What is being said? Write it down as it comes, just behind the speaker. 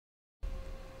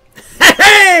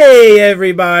Hey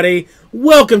everybody,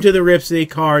 welcome to the Rip City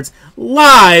Cards,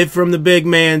 live from the big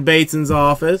man Bateson's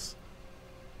office.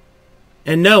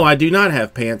 And no, I do not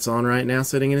have pants on right now,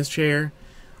 sitting in his chair.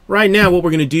 Right now, what we're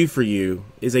going to do for you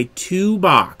is a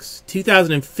 2-box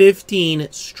 2015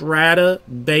 Strata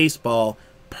baseball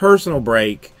personal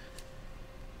break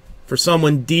for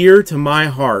someone dear to my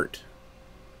heart.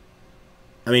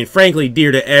 I mean, frankly,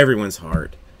 dear to everyone's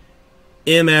heart.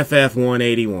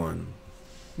 mff181.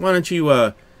 Why don't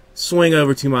you swing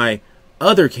over to my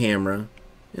other camera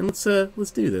and let's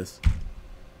do this.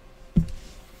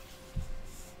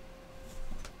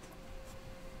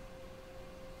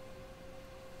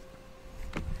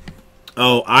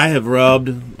 Oh, I have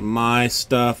rubbed my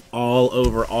stuff all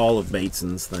over all of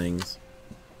Bateson's things.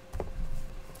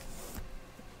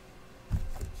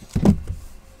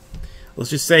 Let's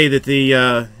just say that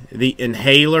the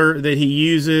inhaler that he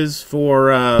uses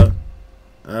for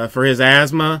his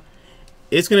asthma,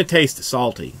 it's going to taste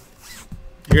salty.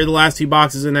 Here are the last 2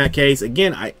 boxes in that case.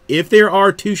 Again, if there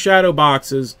are 2 shadow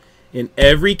boxes in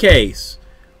every case,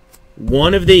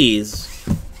 one of these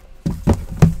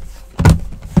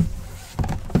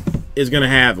is going to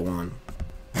have one.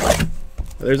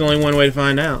 There's only one way to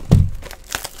find out.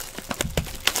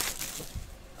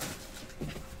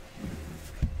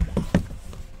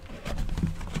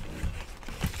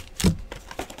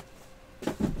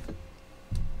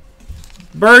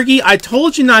 Bergie, I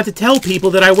told you not to tell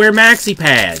people that I wear maxi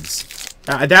pads.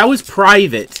 That was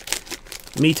private.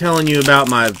 Me telling you about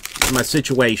my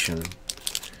situation.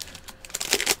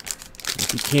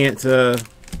 You can't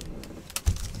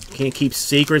keep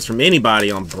secrets from anybody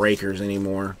on Breakers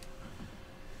anymore.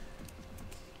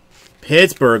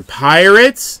 Pittsburgh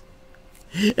Pirates.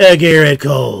 Garrett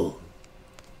Cole.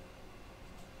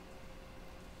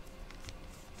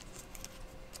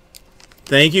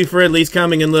 Thank you for at least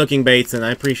coming and looking, Bateson.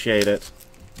 I appreciate it.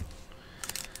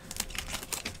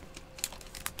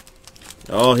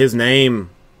 Oh, his name.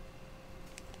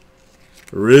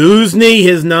 Rusney,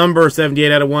 his number,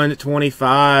 78 out of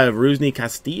 125. Rusney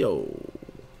Castillo.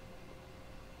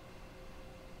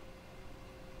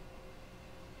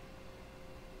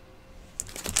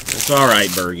 It's alright,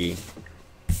 Bergie.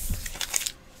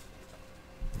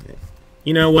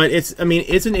 You know what? It's an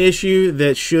issue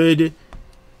that should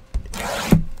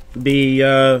be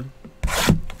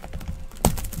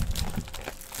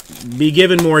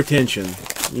given more attention.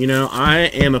 You know, I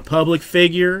am a public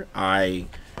figure. I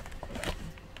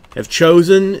have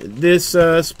chosen this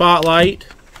spotlight,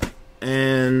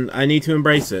 and I need to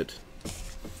embrace it.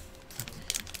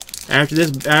 After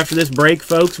this break,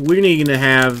 folks, we're going to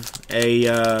have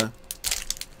a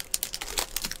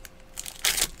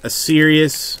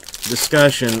serious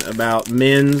discussion about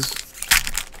men's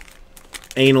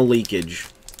anal leakage.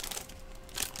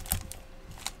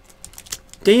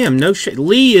 Damn, no shit.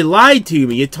 Lee, you lied to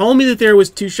me. You told me that there was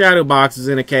 2 shadow boxes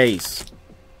in a case.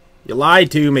 You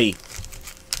lied to me.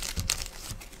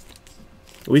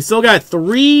 We still got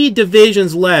 3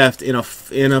 divisions left in a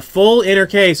full inner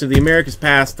case of the America's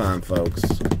Pastime, folks.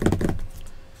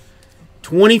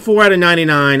 24 out of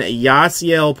 99,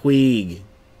 Yasiel Puig.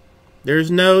 There was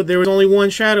only 1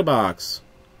 shadow box.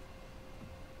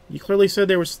 You clearly said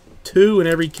there was 2 in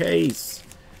every case.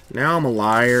 Now I'm a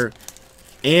liar.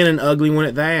 And an ugly one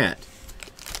at that.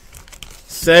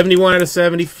 71 out of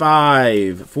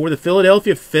 75 for the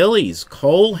Philadelphia Phillies.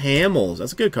 Cole Hamels.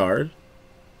 That's a good card.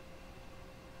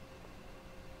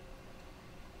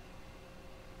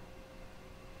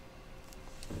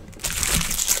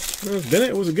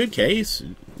 It was a good case,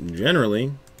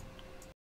 generally.